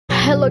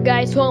Hello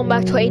guys, welcome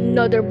back to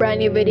another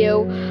brand new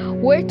video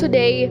where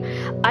today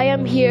I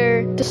am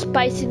here to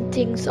spicing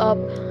things up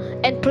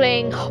and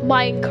playing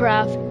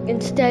Minecraft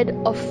instead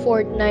of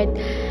Fortnite.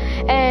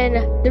 And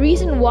the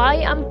reason why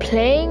I'm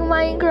playing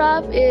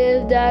Minecraft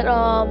is that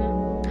I'm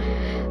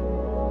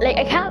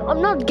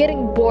not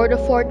getting bored of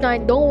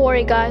Fortnite. Don't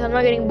worry guys, I'm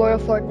not getting bored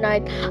of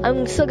Fortnite.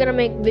 I'm still gonna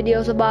make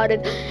videos about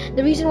it.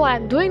 The reason why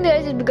I'm doing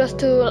this is because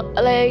to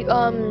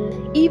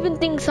even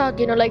things out,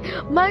 like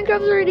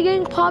Minecraft is already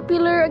getting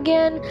popular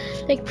again.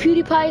 Like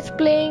PewDiePie is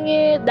playing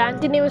it, the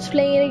Antiname is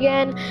playing it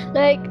again.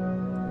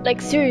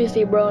 Like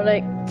seriously bro,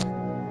 like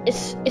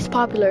it's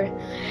popular.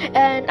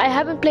 And I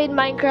haven't played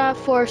Minecraft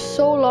for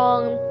so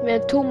long,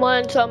 2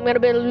 months, so I'm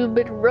gonna be a little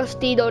bit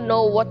rusty, don't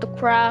know what to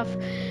craft,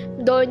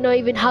 don't know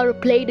even how to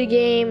play the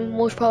game,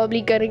 most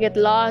probably gonna get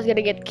lost,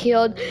 gonna get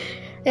killed.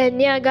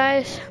 And yeah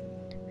guys,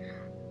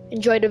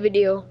 enjoy the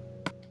video.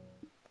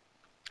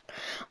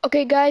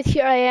 Okay guys,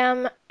 here I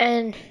am,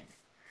 and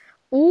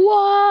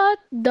what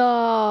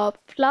the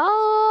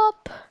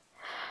flop?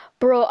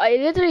 Bro, I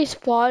literally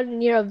spawned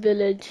near a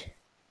village.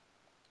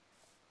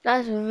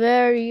 That's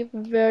very,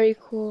 very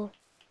cool.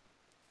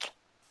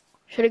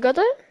 Should I go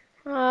there?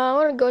 I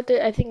wanna go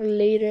there, I think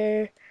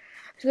later.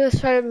 I'm gonna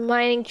start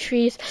mining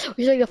trees, which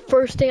is like the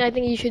first thing I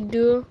think you should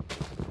do.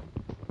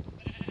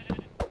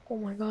 Oh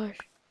my gosh.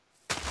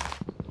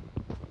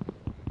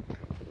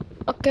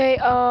 Okay,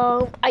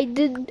 I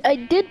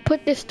did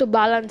put this to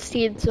balance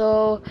seed,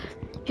 so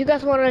if you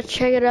guys wanna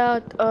check it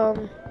out,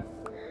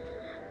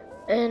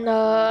 and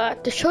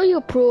to show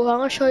you proof, I'm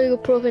gonna show you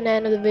proof in the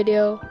end of the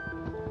video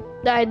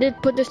that I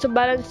did put this to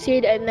balance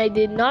seed, and I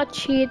did not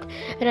cheat,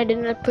 and I did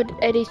not put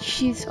any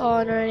cheats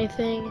on or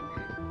anything,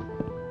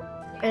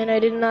 and I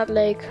did not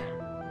literally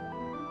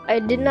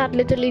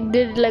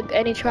did like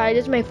any try.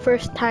 This is my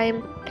first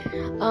time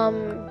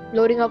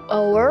loading up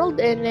a world,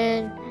 and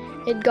then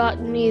it got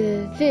me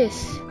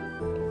this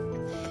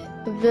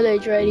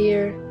village right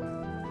here.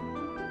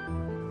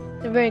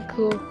 Very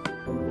cool.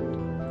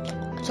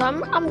 So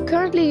I'm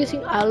currently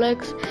using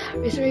Alex.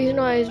 The reason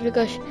why is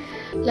because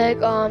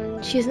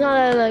she's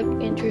not that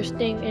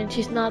interesting, and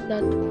she's not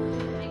that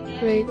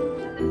great.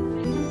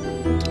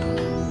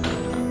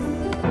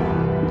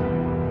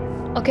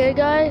 Okay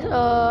guys,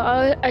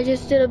 I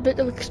just did a bit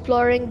of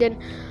exploring. Then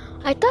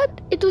I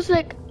thought it was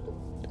like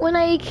when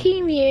I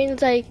came here,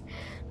 it's like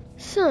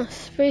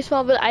it's pretty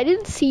small, but I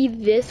didn't see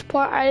this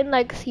part. I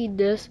didn't see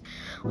this.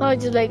 I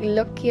just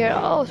look here.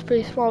 Oh, it's a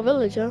pretty small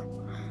village, huh?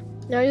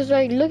 Now just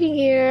looking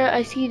here,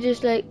 I see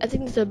just I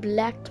think it's a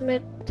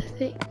blacksmith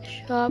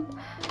shop.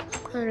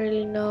 I don't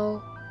really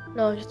know.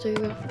 No, just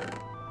a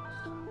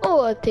oh,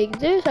 I'll take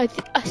this. I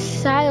think a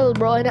saddle,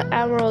 bro, and an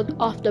emerald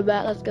off the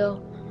bat. Let's go.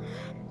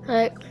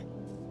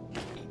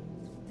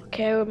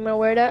 Okay, I'm gonna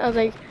wear that. I was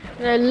and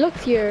I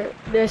looked here.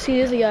 Then I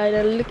see this guy. And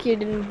I look here,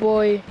 then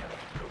boy,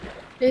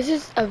 this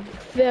is a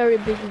very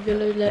big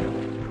village.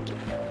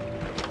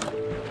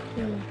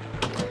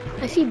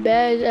 I see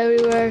beds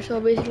everywhere,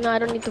 so basically I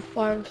don't need to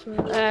farm some.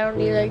 I don't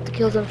need to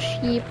kill some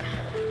sheep.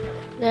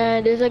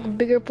 Then there's a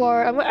bigger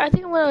part. I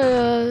think I'm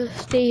gonna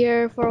stay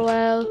here for a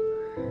while.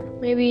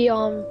 Maybe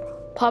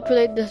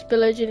populate this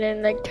village and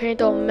then turn it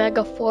into a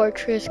mega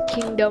fortress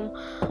kingdom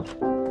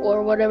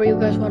or whatever you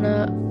guys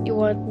you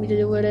want me to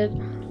do with it.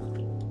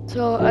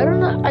 So I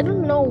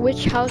don't know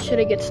which house should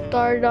I get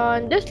started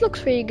on. This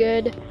looks pretty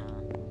good.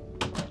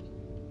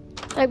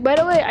 By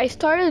the way, I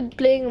started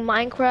playing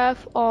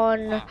Minecraft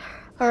on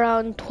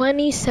around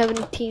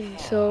 2017.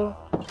 So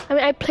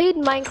I played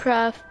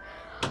Minecraft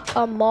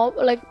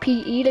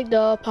PE,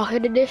 the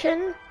Pocket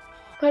Edition,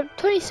 but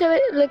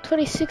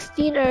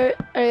 2016, or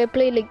I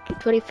played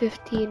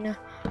 2015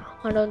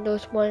 on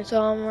those ones. So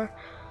I'm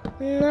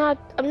not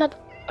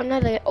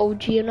like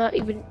OG. I'm not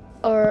even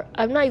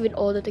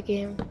old at the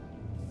game.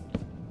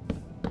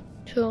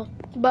 So,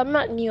 but I'm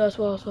not new as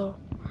well. So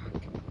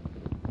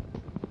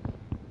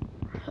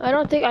I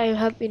don't think I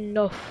have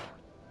enough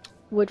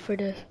wood for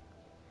this.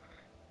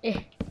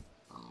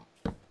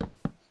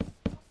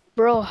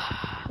 Bro,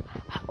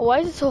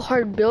 why is it so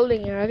hard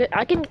building here?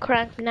 I can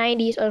crank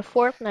 90s on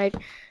Fortnite.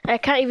 I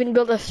can't even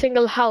build a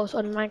single house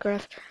on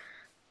Minecraft.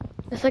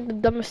 That's the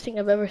dumbest thing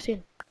I've ever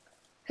seen.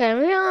 Okay, I'm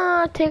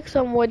gonna take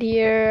some wood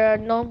here.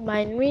 Don't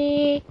mind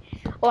me.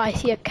 Oh, I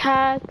see a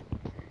cat.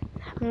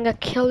 I'm gonna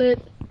kill it.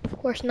 Of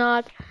course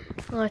not.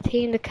 I'm gonna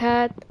tame the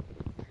cat.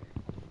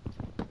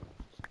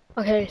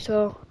 Okay,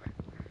 so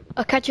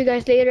I'll catch you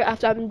guys later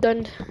after I'm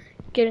done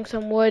getting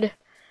some wood.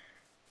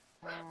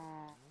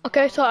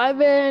 Okay, so I've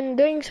been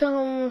doing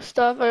some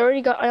stuff. I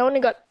only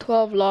got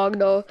 12 log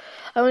though.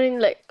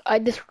 I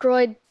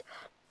destroyed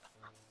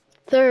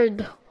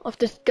third of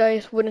this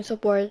guy's wooden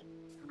support.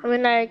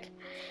 Yeah,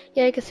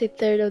 I can say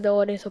third of the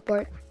wooden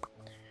support.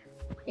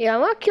 Yeah,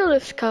 I'm gonna kill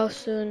this cow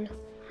soon.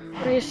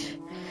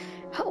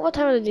 What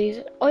time of the day is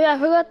it? Oh yeah, I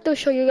forgot to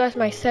show you guys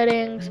my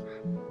settings.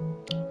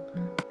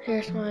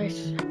 Here's my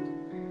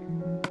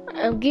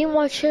game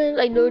watching.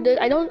 I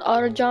don't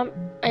auto jump.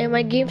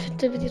 My game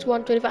sensitivity is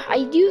 125. I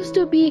used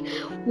to be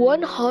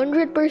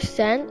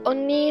 100%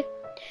 on me,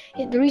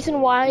 The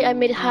reason why I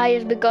made it high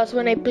is because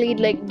when I played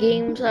like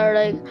games or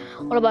like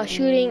all about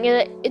shooting,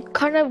 it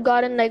kind of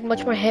gotten like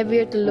much more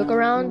heavier to look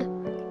around.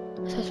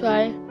 So that's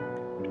why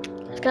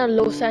it's kind of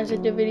low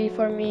sensitivity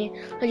for me.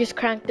 I just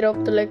cranked it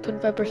up to like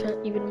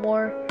 25% even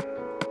more.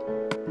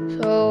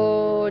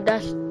 So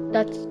that's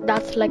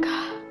like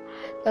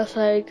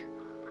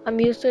I'm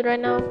used to it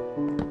right now.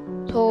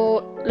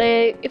 So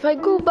like if I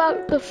go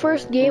back to the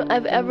first game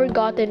I've ever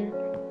gotten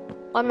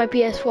on my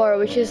PS4,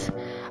 which is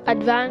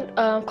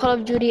Call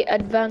of Duty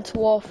Advanced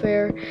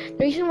Warfare. The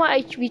reason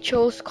why we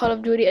chose Call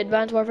of Duty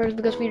Advanced Warfare is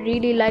because we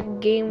really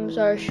like games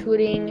or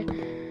shooting.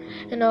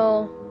 You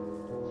know,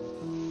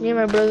 me and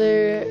my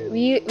brother,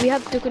 we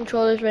have two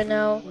controllers right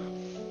now,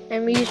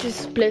 and we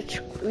just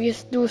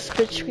do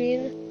split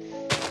screen,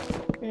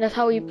 and that's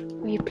how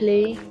we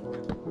play.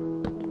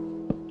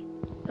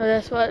 So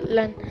that's what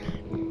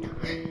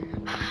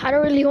I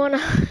don't really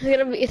wanna.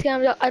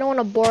 I don't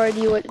wanna bore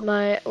you with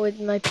my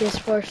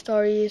PS4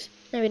 stories.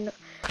 Maybe not.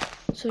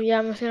 So yeah,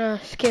 I'm just gonna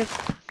skip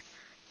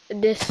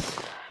this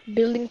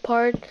building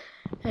part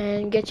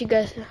and get you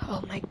guys.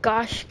 Oh my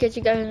gosh, catch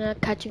you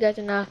guys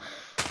in a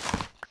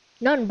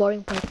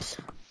non-boring parts.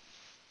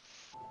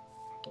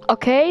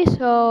 Okay,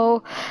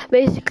 so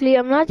basically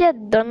I'm not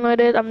yet done with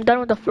it. I'm done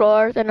with the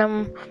floors and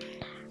I'm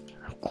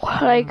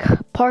like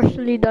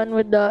partially done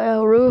with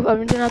the roof.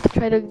 I'm gonna have to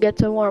try to get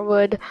some more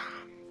wood.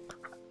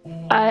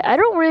 I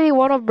don't really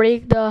want to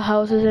break the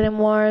houses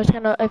anymore. It's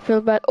kind of, I feel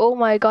bad. Oh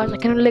my gosh, I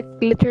can like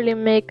literally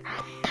make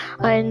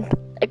like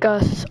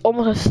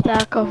almost a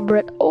stack of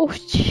bread. Oh,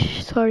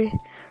 sorry.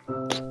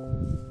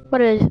 What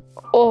is?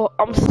 Oh,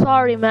 I'm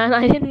sorry, man.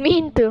 I didn't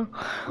mean to.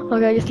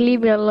 Okay, just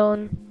leave me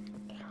alone.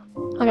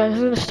 Okay, I'm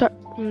just gonna start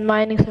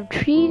mining some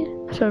trees,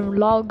 some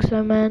logs,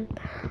 man.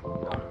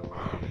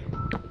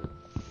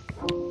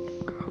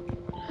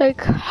 Like,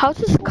 how's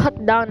this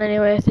cut down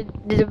anyways? Did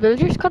the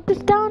villagers cut this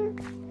down?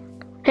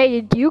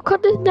 Hey, did you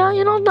cut this down?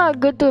 You know, it's not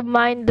good to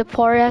mine the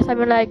forest. I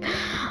mean, like,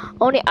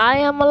 only I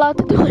am allowed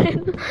to do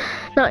it,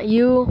 not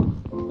you,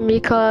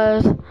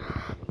 because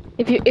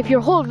if your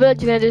whole village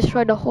is gonna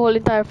destroy the whole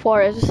entire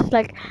forest, it's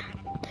like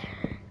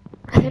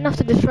it's enough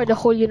to destroy the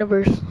whole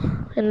universe,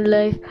 and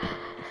like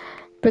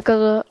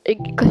because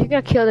you're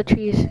gonna kill the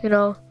trees. You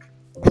know,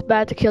 it's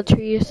bad to kill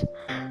trees.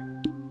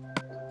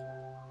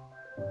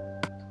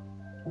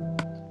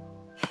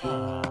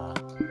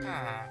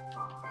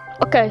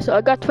 Okay, so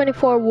I got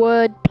 24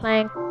 wood,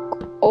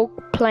 oak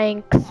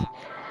planks.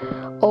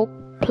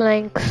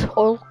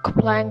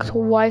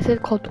 Why is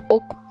it called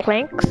oak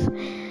planks?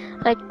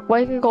 Like,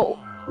 why can it go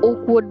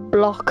oak wood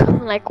block?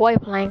 Like, why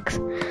planks?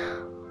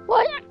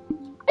 What?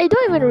 I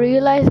don't even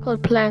realize it's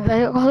called planks.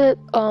 I call it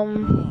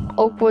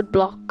oak wood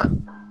block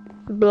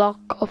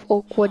of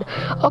oak wood.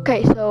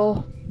 Okay,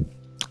 so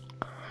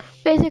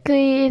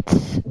basically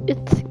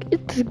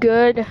it's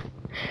good,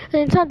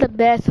 and it's not the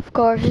best, of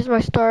course. It's my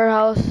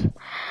storehouse.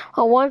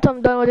 Once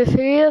I'm done with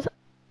the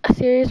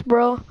series,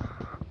 bro,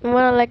 I'm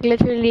gonna like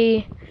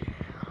literally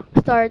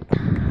start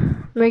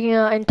making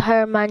an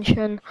entire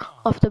mansion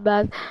off the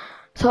bat.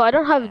 So I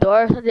don't have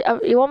doors.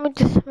 You want me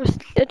to?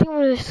 I think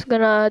I'm just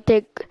gonna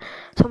take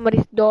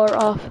somebody's door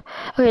off.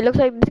 Okay, looks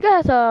like this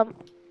guy has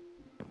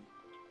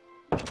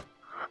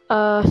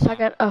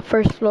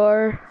first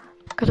floor,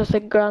 because it's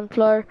like ground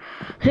floor.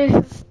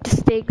 Just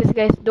take this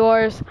guy's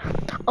doors.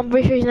 I'm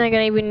pretty sure he's not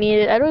gonna even need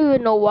it. I don't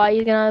even know why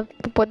he's gonna have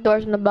to put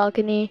doors in the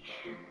balcony.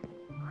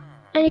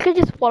 And you could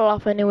just fall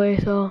off anyway,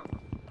 so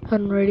I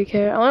don't really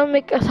care. I want to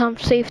make some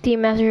safety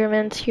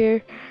measurements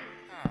here.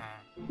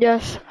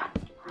 Just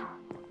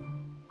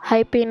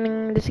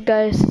hyping this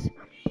guy's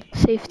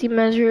safety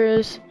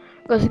measures,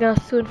 because he's gonna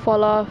soon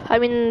fall off. I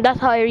mean, that's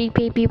how I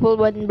repay people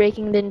when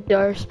breaking the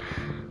doors.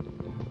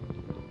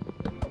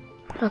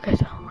 Okay,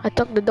 so I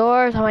took the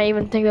doors. I might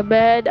even take the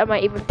bed. I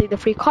might even take the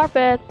free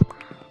carpet.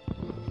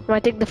 I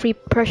might take the free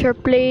pressure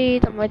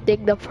plate. I might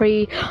take the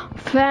free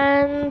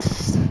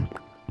fans.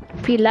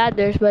 Free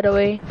ladders, by the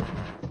way.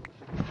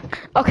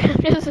 Okay, I'm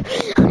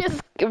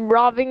just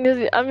robbing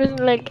this. I'm just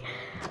like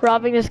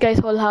robbing this guy's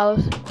whole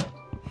house.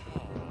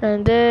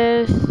 And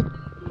this.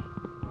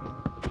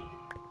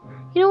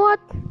 You know what?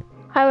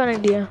 I have an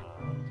idea.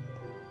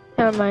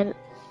 Never mind.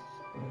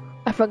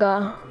 I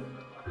forgot.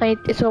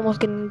 It's almost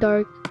getting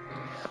dark.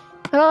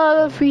 I got a lot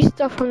of free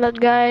stuff from that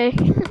guy.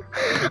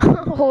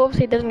 Hopes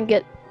he doesn't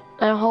get.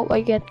 I hope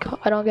I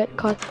don't get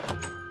caught.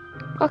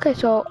 Okay,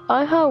 so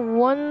I have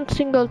one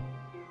single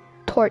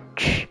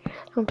torch.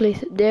 I'm gonna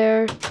place it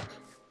there.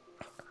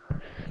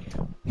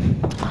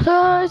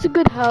 So it's a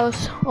good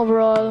house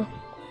overall.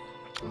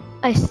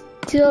 I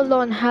still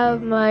don't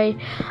have my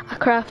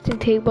crafting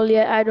table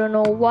yet. I don't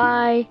know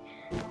why.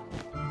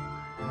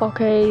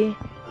 Okay,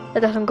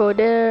 it doesn't go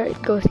there.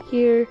 It goes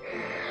here.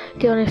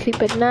 Can only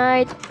sleep at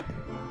night.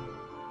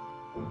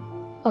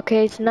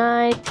 Okay, it's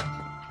night.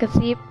 I can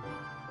sleep.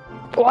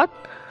 What?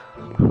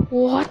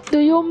 What do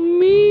you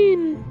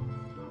mean?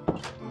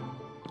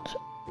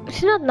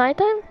 It's not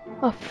nighttime?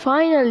 Oh,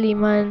 finally,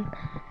 man.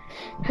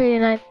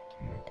 It's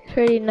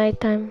already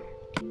nighttime.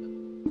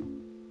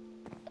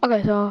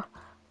 Okay, so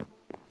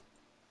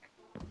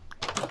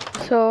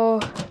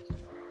So,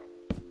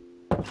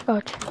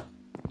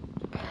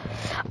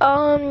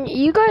 oh,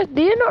 you guys,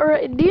 do you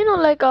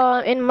know like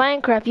in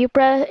Minecraft, you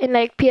press in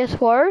like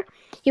PS4,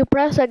 you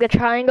press like the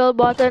triangle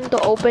button to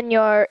open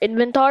your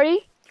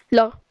inventory.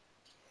 Look,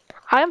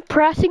 I'm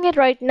pressing it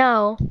right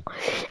now,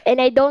 and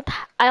I don't,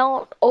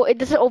 oh, it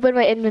doesn't open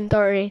my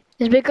inventory.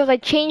 It's because I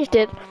changed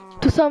it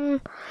to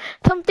something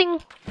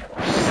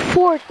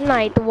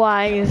Fortnite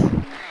wise.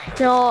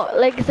 You know,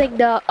 like it's like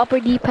the upper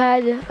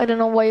D-pad. I don't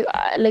know why,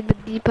 like the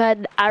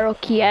D-pad arrow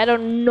key. I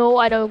don't know.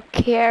 I don't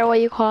care what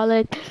you call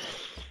it.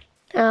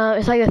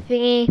 It's like a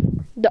thingy,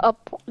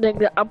 like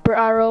the upper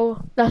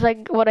arrow. That's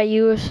like what I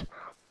use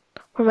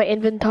for my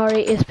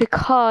inventory. Is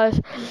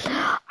because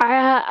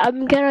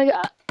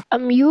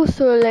I'm used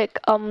to like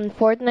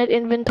Fortnite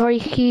inventory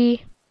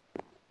key.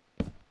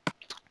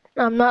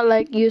 I'm not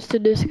like used to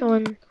this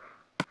one,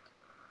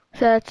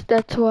 so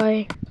that's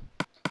why.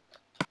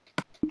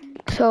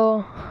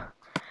 So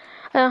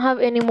I don't have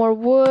any more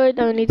wood.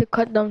 I need to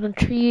cut down some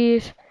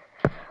trees.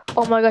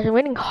 Oh my gosh, I'm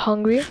getting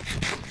hungry.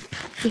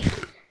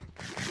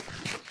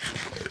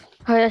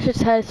 Okay, that should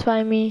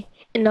satisfy me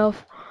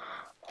enough.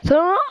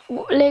 So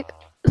like,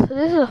 so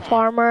this is a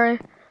farmer.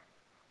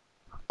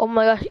 Oh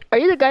my gosh, are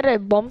you the guy that I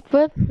bumped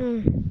with?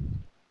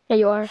 Yeah,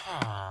 you are.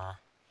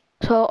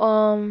 So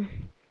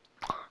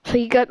so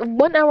you got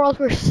 1 emerald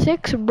for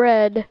 6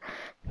 bread,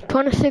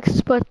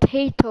 26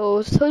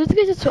 potatoes. So this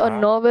guy's just a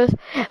novice,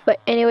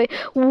 but anyway,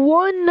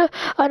 one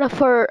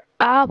for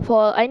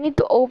apple. I need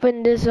to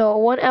open this.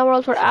 1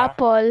 emerald for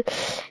apple,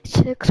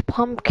 6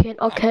 pumpkin.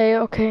 Okay,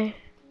 okay.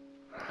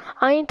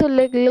 I need to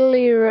like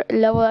literally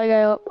level I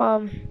got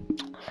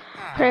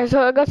okay,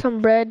 so I got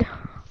some bread.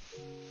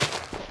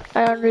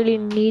 I don't really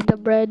need the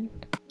bread.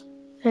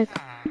 Like,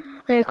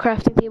 I need a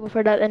crafting table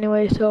for that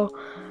anyway. So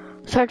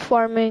start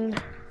farming.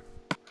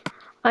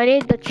 I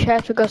need the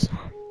chest because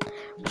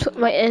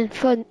my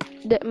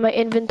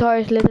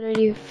inventory is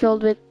literally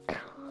filled with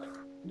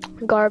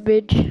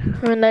garbage.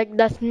 I mean, like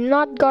that's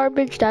not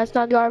garbage. That's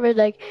not garbage.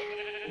 Like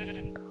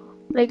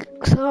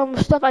some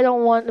stuff I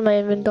don't want in my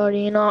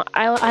inventory. You know,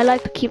 I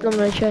like to keep them in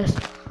my chest.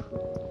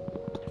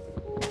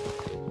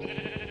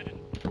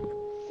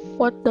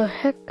 What the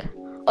heck?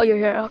 Oh, you're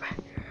here. Okay.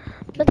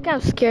 That kind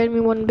of scared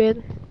me one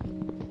bit.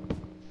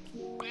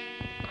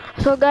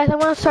 So guys, I'm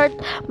gonna start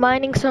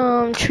mining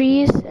some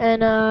trees,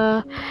 and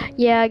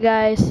yeah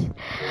guys,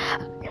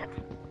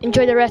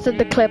 enjoy the rest of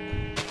the clip.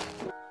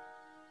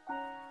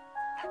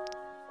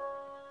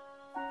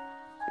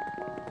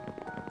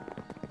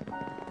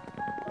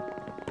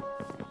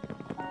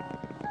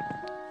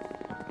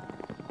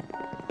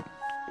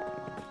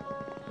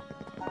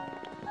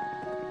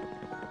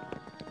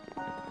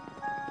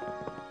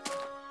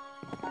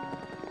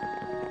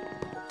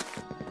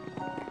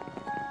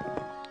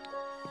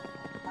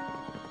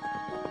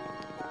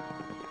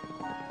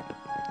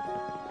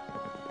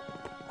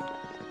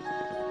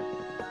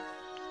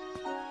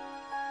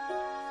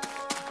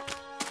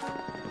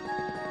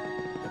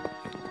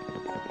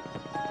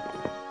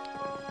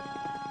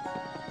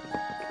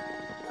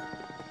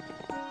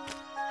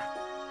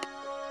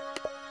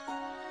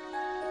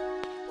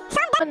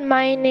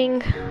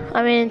 Mining,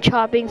 I mean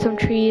chopping some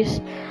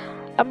trees.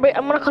 I'm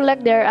gonna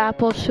collect their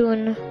apples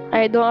soon.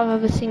 I don't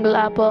have a single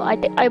apple.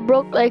 I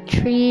broke like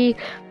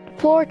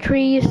 4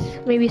 trees,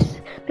 maybe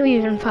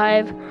even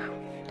 5.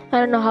 I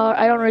don't know how.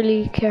 I don't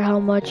really care how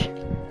much.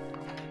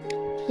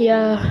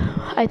 Yeah,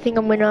 I think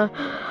I'm gonna.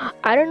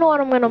 I don't know what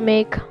I'm gonna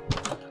make.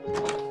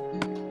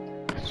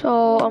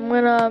 So I'm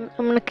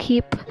gonna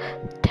keep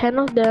 10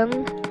 of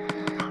them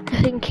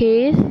just in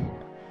case.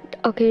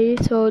 Okay,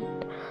 so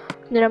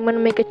then I'm gonna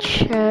make a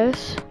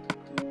chest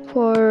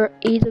for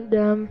 8 of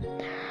them.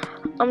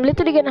 I'm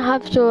literally gonna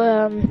have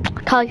to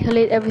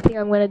calculate everything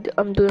I'm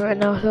doing right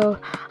now, so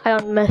I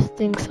don't mess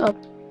things up.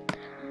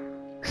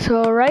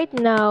 So right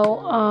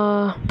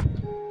now,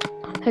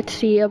 let's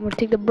see. I'm gonna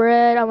take the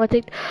bread. I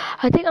think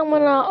I'm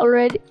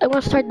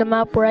gonna start the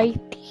map right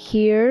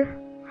here.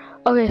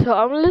 Okay, so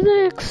I'm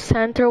literally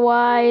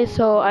center-wise,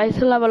 so I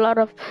still have a lot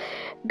of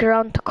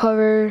ground to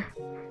cover.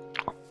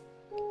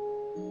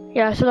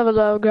 Yeah, I still have a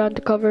lot of ground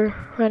to cover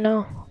right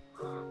now.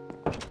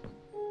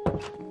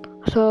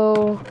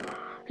 So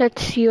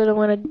let's see what I'm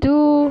gonna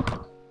do.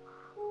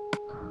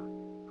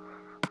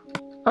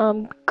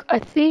 I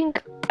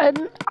think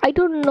I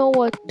don't know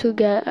what to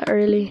get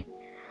really.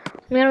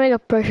 I'm gonna make a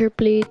pressure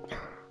plate.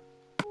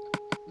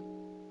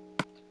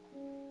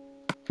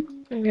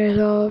 There's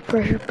a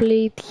pressure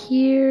plate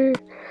here.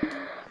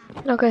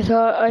 Okay, so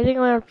I think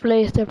I'm gonna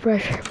place the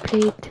pressure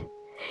plate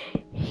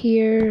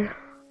here.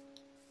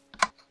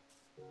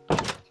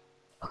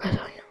 Okay,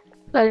 so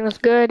I think that's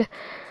good.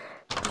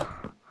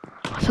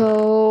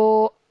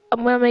 So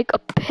I'm gonna make a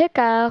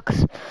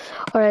pickaxe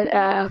or an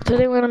axe. I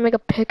think I'm gonna make a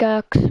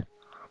pickaxe.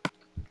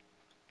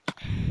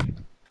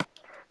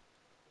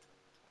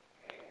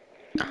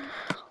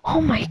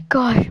 Oh my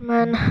gosh,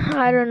 man!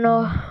 I don't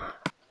know.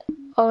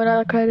 Oh,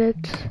 not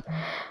credits.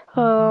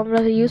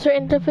 There's a user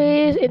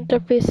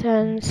interface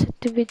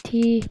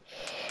sensitivity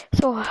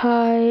so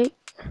high.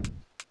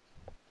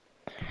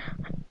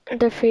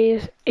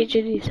 interface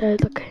HD says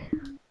okay.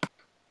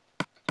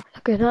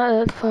 Okay, not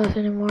that fast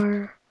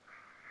anymore.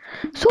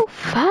 So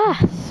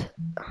fast!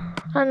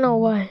 I don't know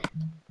why.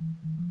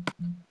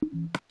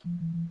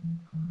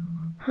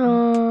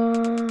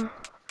 I'll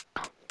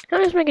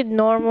just make it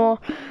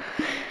normal.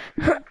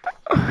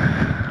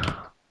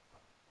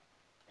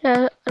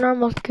 Yeah,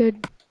 normal's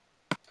good.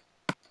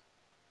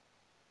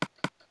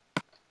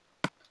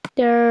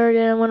 There,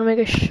 then I'm gonna make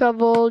a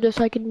shovel just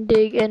so I can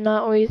dig and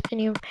not waste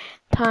any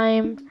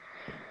time.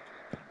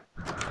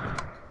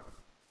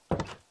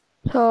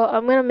 So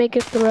I'm gonna make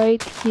it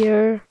right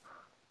here.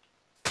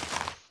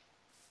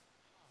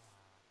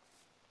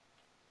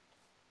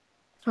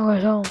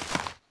 Okay, so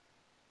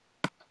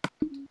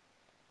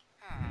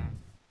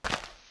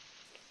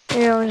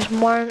just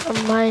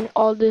mine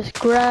all this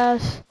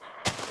grass.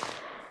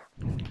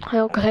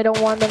 Because I don't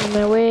want them in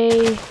my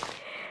way.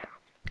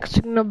 It's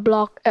gonna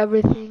block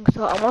everything.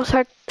 So I'm gonna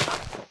start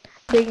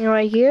digging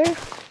right here.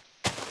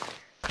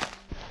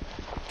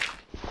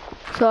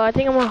 So I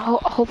think I'm gonna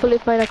hopefully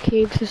find a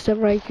cave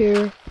system right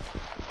here.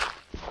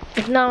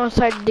 If not, I'm gonna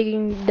start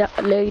digging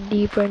like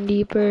deeper and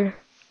deeper.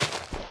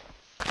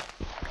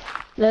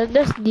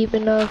 That's deep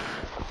enough.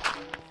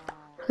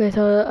 Okay,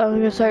 so I'm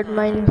gonna start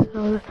mining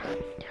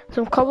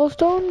some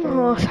cobblestone.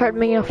 I'll start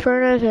making a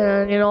furnace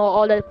and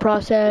all that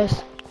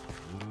process.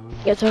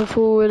 Get some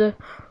food.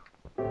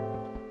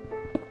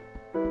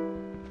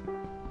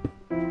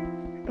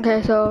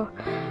 Okay, so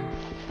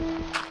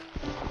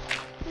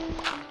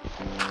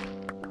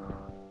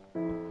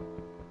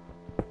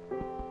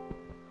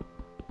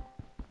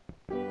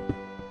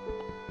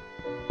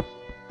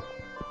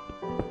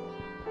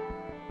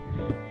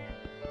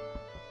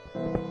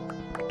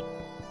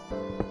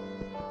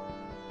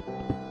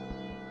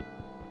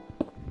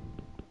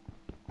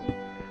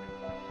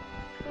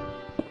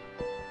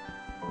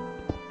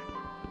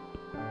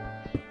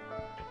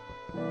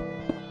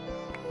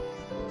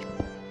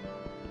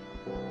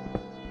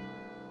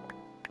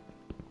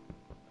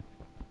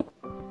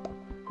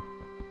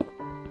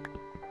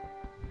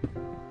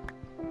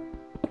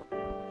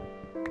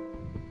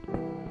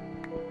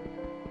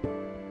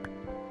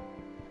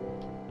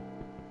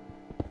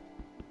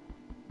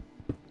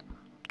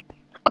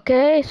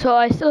okay, so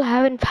I still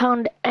haven't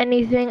found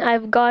anything.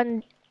 I've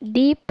gone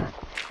deep,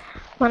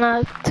 but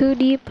not too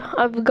deep.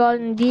 I've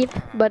gone deep,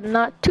 but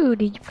not too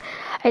deep.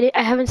 I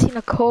haven't seen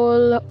a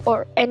coal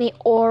or any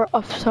ore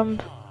of some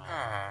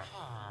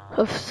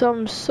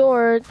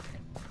sort.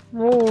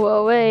 Move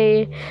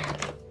away.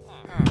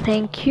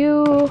 Thank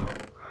you.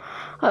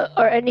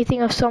 Or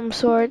anything of some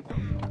sort.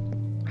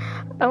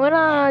 I'm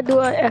gonna do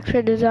an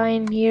extra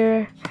design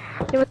here.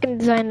 Maybe we can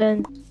design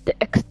the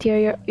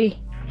exterior.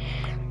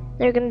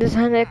 You can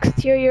design the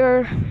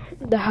exterior,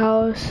 the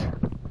house,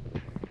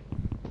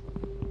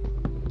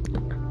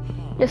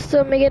 just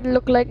to make it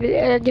look like,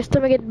 just to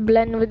make it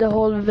blend with the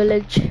whole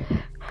village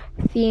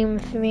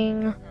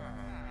theming.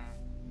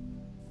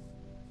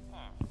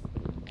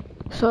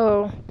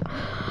 So,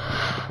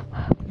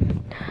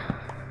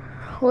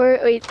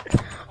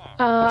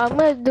 I'm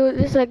gonna do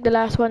this like the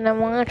last one. I'm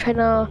gonna try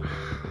to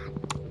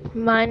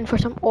mine for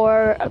some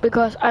ore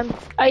because I'm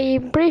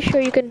pretty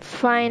sure you can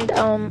find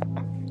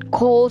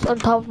coals on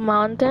top of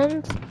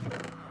mountains.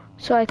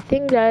 So I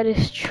think that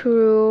is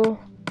true.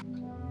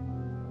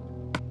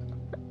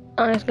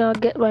 I'm just gonna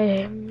get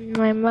my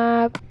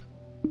map.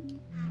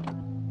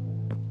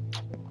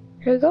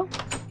 Here we go.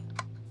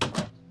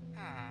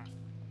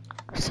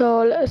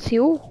 So let's see.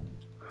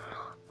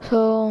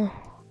 So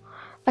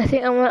I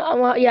think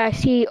yeah, I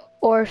see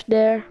ores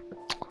there.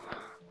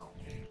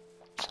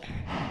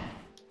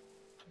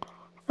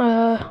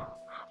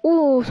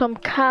 Ooh, some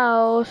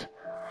cows.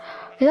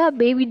 Is that a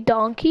baby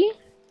donkey?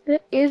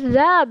 Is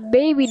that a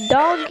baby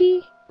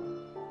donkey?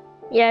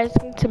 Yeah,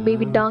 it's a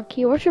baby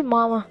donkey. Where's your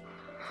mama?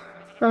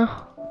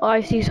 Oh,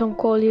 I see some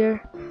coal here.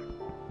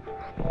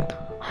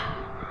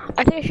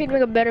 I think I should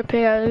make a better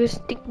pickaxe.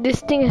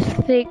 This thing is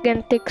thick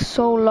and takes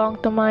so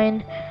long to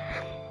mine.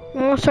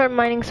 I'm gonna start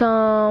mining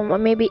some,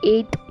 maybe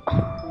 8,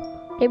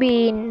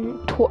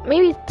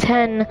 maybe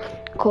 10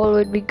 coal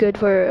would be good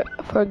for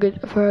a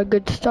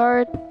good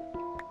start.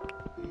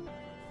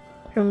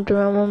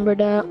 Remember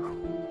that.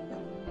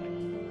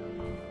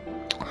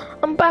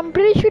 I'm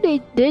pretty sure they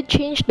did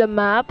change the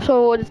map,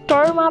 so the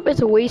star map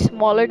is way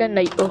smaller than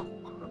the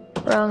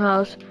wrong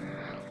house.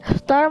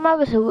 Star map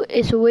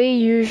is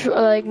way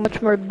like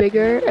much more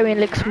bigger. I mean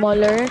like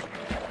smaller.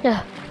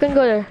 Yeah, you can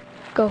go there.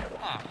 Go.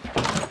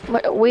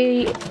 But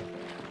wait.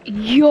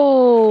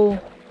 Yo,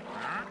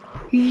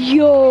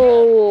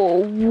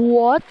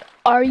 what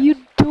are you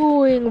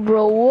doing,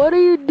 bro? What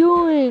are you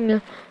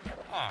doing?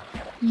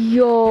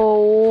 Yo,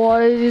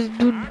 what is this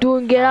dude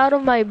doing? Get out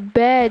of my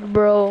bed,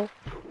 bro.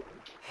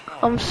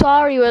 I'm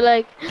sorry, but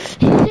like,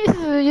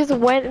 he just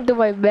went into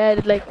my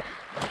bed. Like,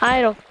 I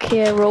don't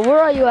care, bro. Where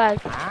are you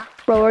at?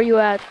 Bro, where are you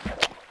at?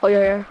 Oh,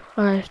 you're here.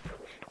 Alright.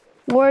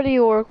 Where do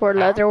you work for?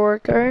 Leather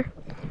worker?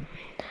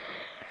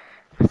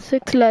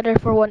 6 leather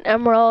for 1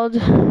 emerald.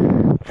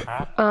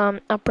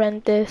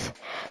 apprentice.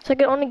 So I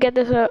can only get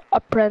this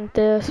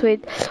apprentice.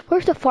 Wait,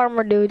 where's the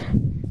farmer dude?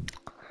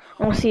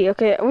 Let's see.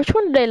 Okay, which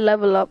one did I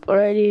level up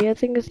already? I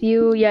think it's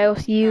you. Yeah, it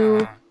was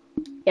you.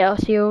 Yeah, it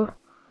was you.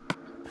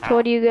 So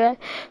what do you get?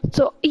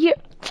 So here,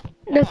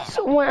 that's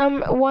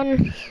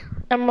one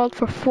emerald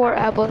for 4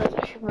 apples. That's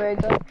actually very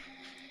good.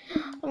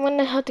 I'm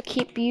gonna have to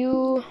keep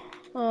you.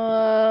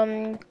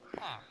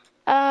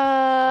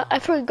 I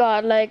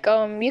forgot. Like,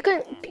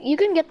 you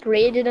can get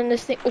raided on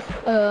this thing.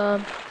 Oof, are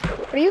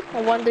you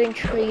a wandering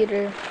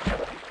trader?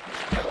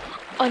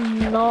 Oh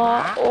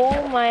no!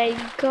 Oh my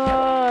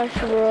gosh,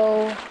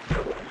 bro.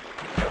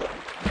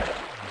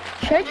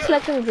 Should I just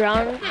let him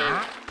drown?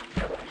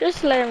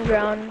 Just let him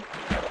drown.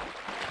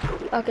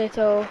 Okay,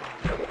 so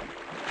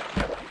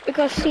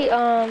because see,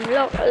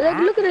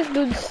 look at this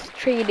dude's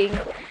trading.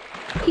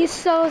 He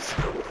sells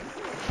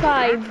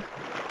 5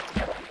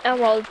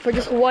 emerald for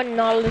just 1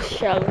 knowledge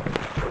shell.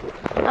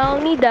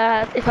 I'll need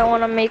that if I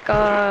want to make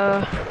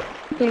like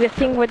the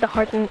thing with the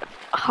heart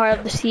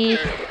of the sea.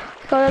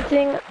 Call that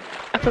thing.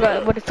 I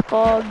forgot what it's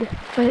called.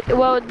 But,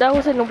 well, that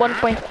was in the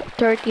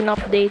 1.13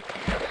 update.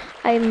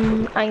 I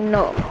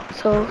know.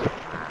 So,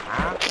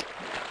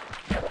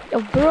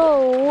 oh,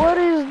 bro, what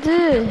is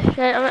this?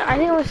 I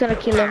think I was gonna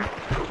kill him.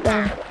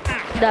 Die.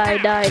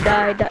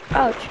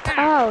 Ouch,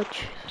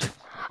 ouch.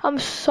 I'm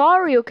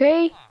sorry,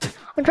 okay?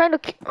 I'm trying to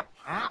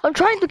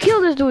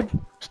kill this dude.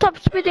 Stop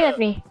spitting at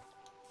me.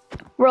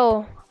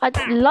 Bro,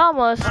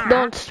 llamas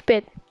don't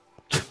spit.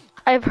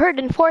 I've heard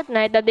in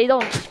Fortnite that they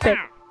don't spit.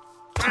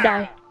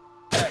 Die.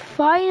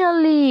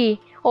 Finally.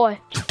 Oh, I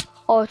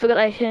forgot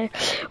I should.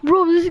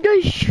 Bro, this guy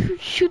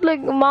shoot like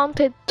a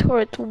mounted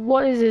turret.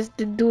 What is this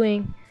dude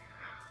doing?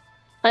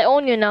 I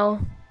own you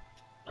now.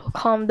 So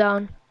calm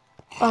down.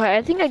 Okay,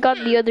 I think I got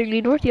the other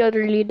lead. Where's the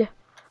other lead?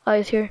 Oh,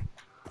 it's here.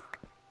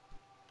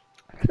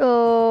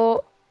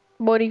 So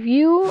both of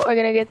you are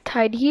gonna get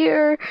tied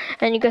here,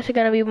 and you guys are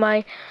gonna be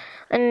but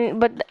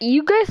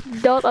you guys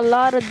dealt a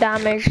lot of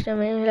damage to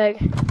me.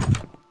 Like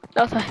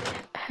that's a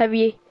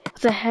heavy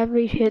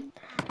hit.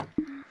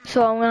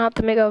 So I'm gonna have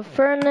to make a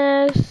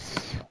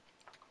furnace.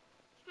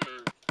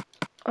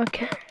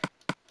 Okay.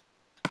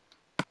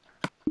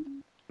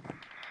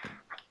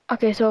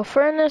 Okay, so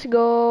furnace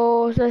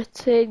goes.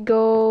 Let's say it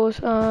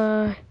goes.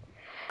 No.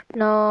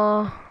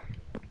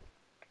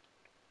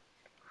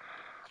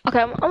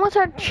 Okay, I'm gonna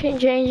start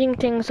changing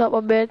things up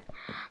a bit.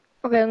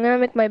 Okay, I'm gonna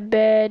make my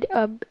bed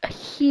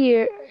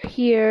here,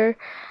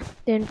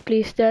 then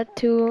place that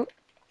too,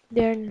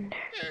 there.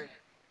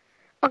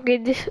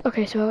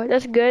 Okay, so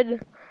that's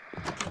good.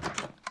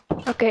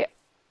 Okay.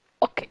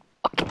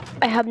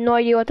 I have no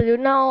idea what to do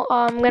now.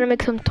 I'm gonna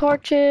make some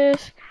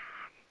torches.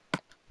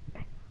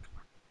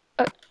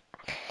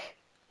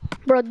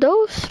 Bro,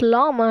 those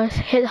llamas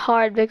hit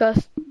hard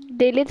because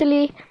they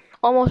literally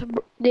almost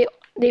they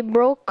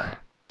broke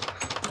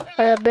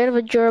a bit of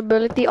a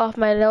durability off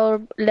my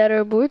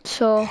leather boots.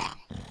 So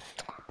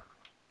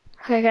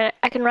okay,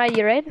 I can ride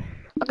you, right?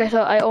 Okay,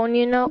 so I own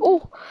you now.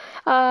 Oh,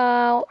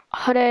 how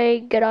do I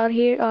get out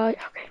here?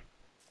 Okay,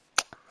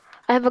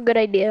 I have a good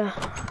idea.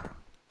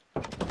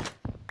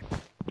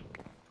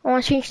 I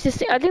want to change this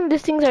thing. I think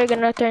these things are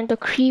gonna turn to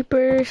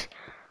creepers.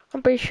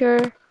 I'm pretty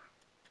sure.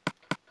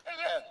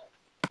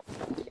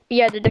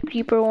 Yeah, they're the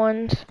creeper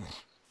ones.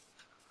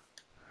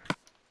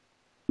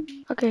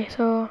 Okay,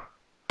 so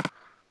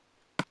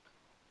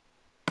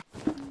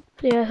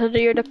yeah, so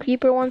you're the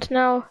creeper ones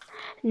now.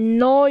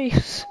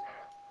 Noise.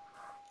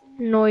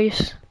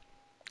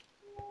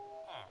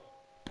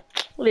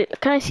 Wait,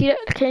 can I see that?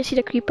 Can I see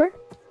the creeper?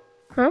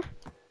 Huh?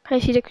 Can I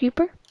see the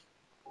creeper?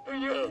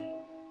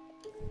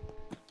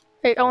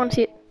 Wait, I want to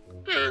see it.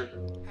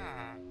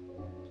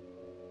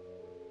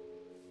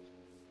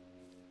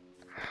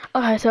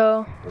 Okay,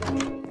 so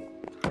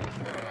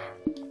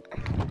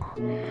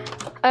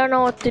I don't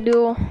know what to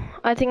do.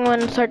 I think I'm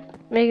gonna start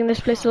making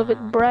this place a little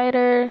bit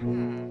brighter.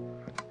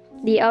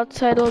 The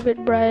outside a little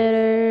bit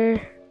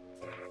brighter.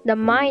 The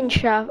mine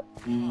shaft.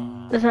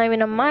 That's not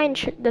even a mine.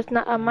 That's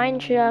not a mine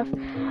shaft.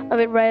 A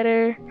bit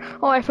brighter.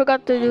 Oh, I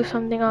forgot to do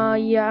something.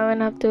 Yeah, I'm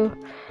gonna have to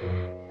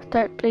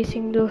start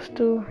placing those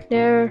two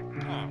there.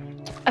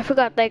 I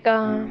forgot. Like,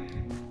 I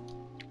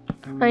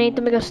need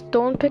to make a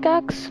stone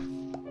pickaxe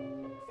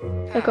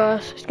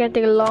because it's gonna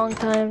take a long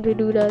time to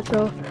do that.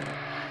 So,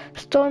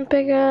 stone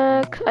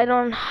pickaxe. I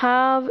don't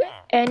have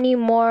any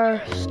more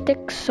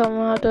sticks, so I'm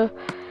gonna have to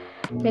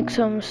make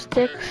some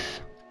sticks.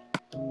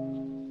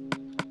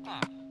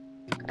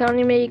 I can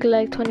only make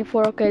like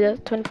 24. Okay,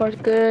 that 24 is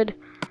good.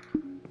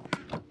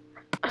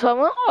 So I'm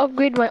gonna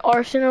upgrade my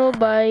arsenal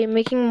by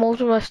making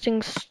most of my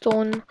things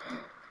stone.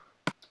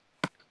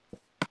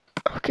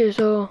 Okay,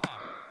 so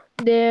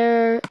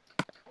there.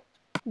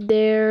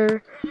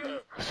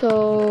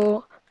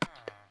 So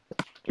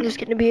this is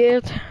gonna be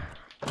it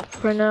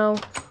for now.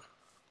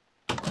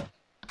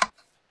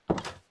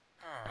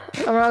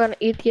 I'm not gonna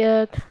eat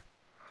yet.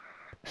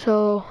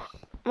 So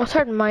I'm gonna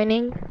start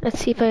mining. Let's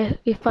see if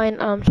we find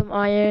some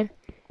iron.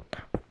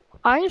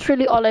 Iron's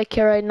really all I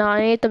care right now.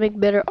 I need to make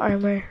better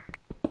armor.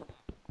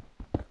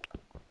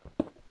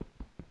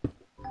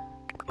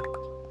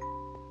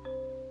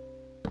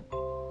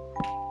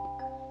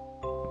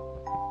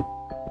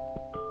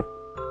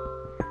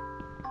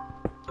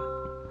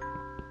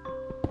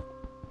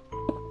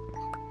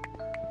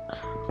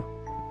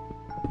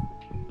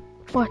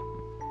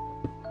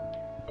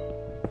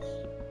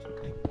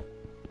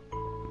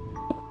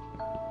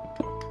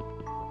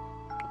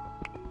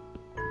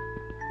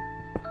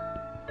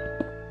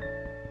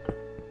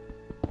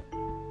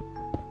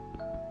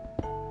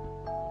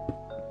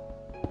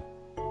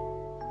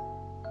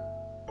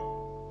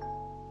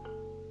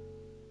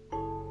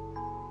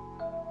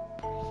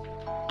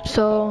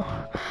 So,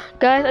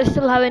 guys, I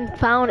still haven't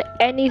found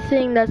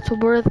anything that's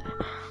worth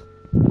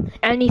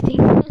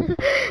anything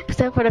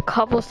except for the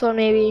cobblestone,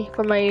 maybe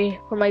for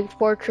my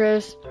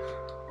fortress.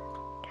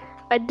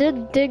 I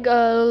did dig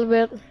a little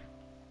bit.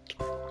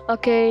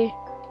 Okay.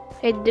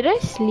 Hey, did I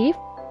sleep?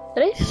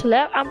 Did I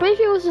sleep? I'm pretty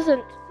sure it was just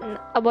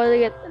about to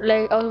get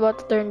like I was about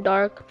to turn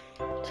dark.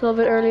 It's a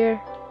little bit earlier,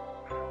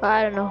 but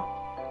I don't know.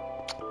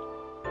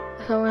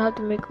 So I'm gonna have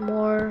to make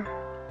more.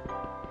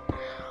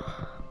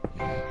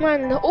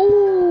 Man,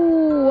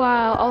 oh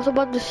wow! I was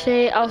about to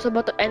say I was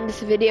about to end this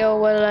video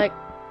with like,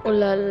 oh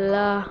la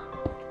la.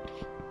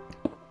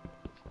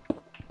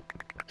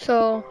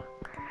 So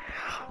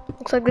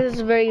looks like this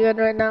is very good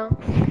right now.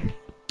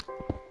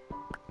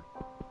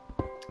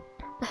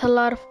 It's a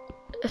lot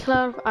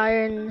of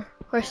iron.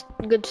 First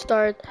good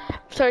start.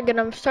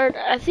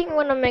 I think I'm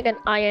gonna make an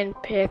iron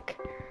pick.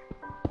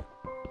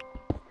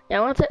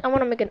 Yeah, I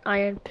wanna make an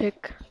iron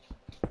pick.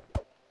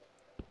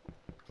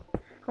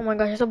 Oh my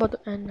gosh, it's about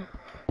to end.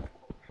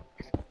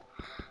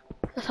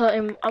 That's how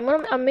I'm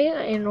making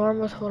an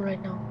enormous hole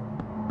right now.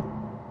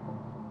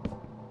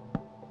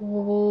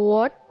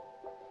 What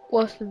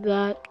was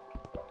that?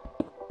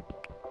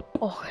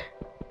 Okay.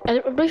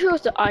 I'm pretty sure it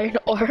was the iron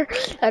ore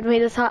that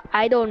made us hot.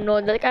 I don't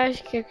know. That guy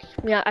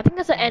kicked me out. I think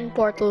that's an end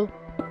portal.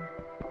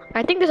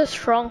 I think there's a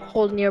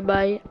stronghold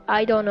nearby.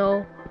 I don't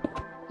know.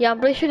 Yeah, I'm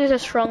pretty sure there's a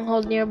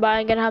stronghold nearby.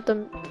 I'm gonna have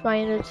to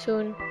find it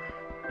soon.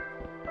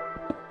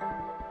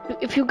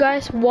 If you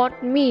guys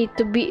want me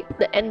to beat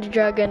the End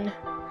Dragon,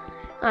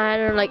 I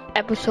don't know, like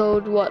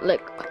episode what,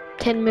 like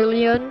 10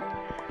 million,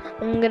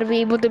 I'm gonna be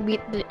able to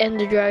beat the End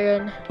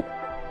Dragon.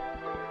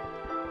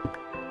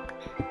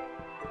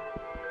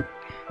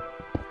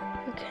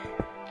 Okay.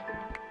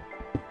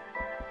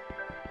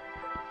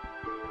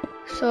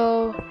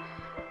 So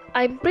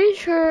I'm pretty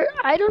sure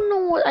I don't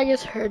know what I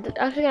just heard. That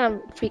actually kind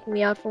of freaked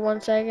me out for 1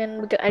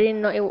 second because I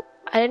didn't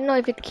know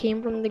if it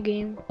came from the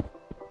game.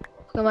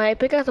 So my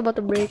pickaxe about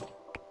to break.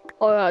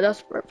 Oh yeah,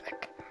 that's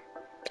perfect.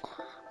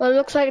 Well, it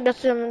looks like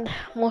that's the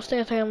most thing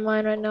I can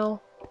mine right now.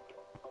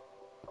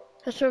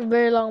 That's a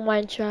very long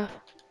mine shaft.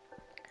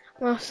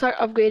 I'm gonna start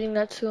upgrading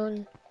that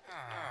soon.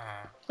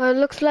 Well, it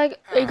looks like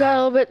we got a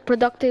little bit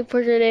productive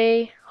for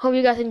today. Hope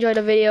you guys enjoyed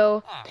the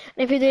video.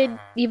 And if you did,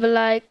 leave a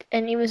like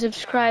and even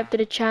subscribe to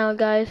the channel,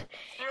 guys.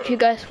 If you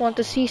guys want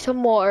to see some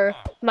more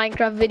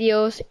Minecraft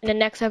videos in the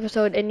next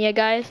episode. And yeah,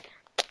 guys,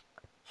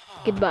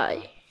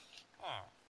 goodbye.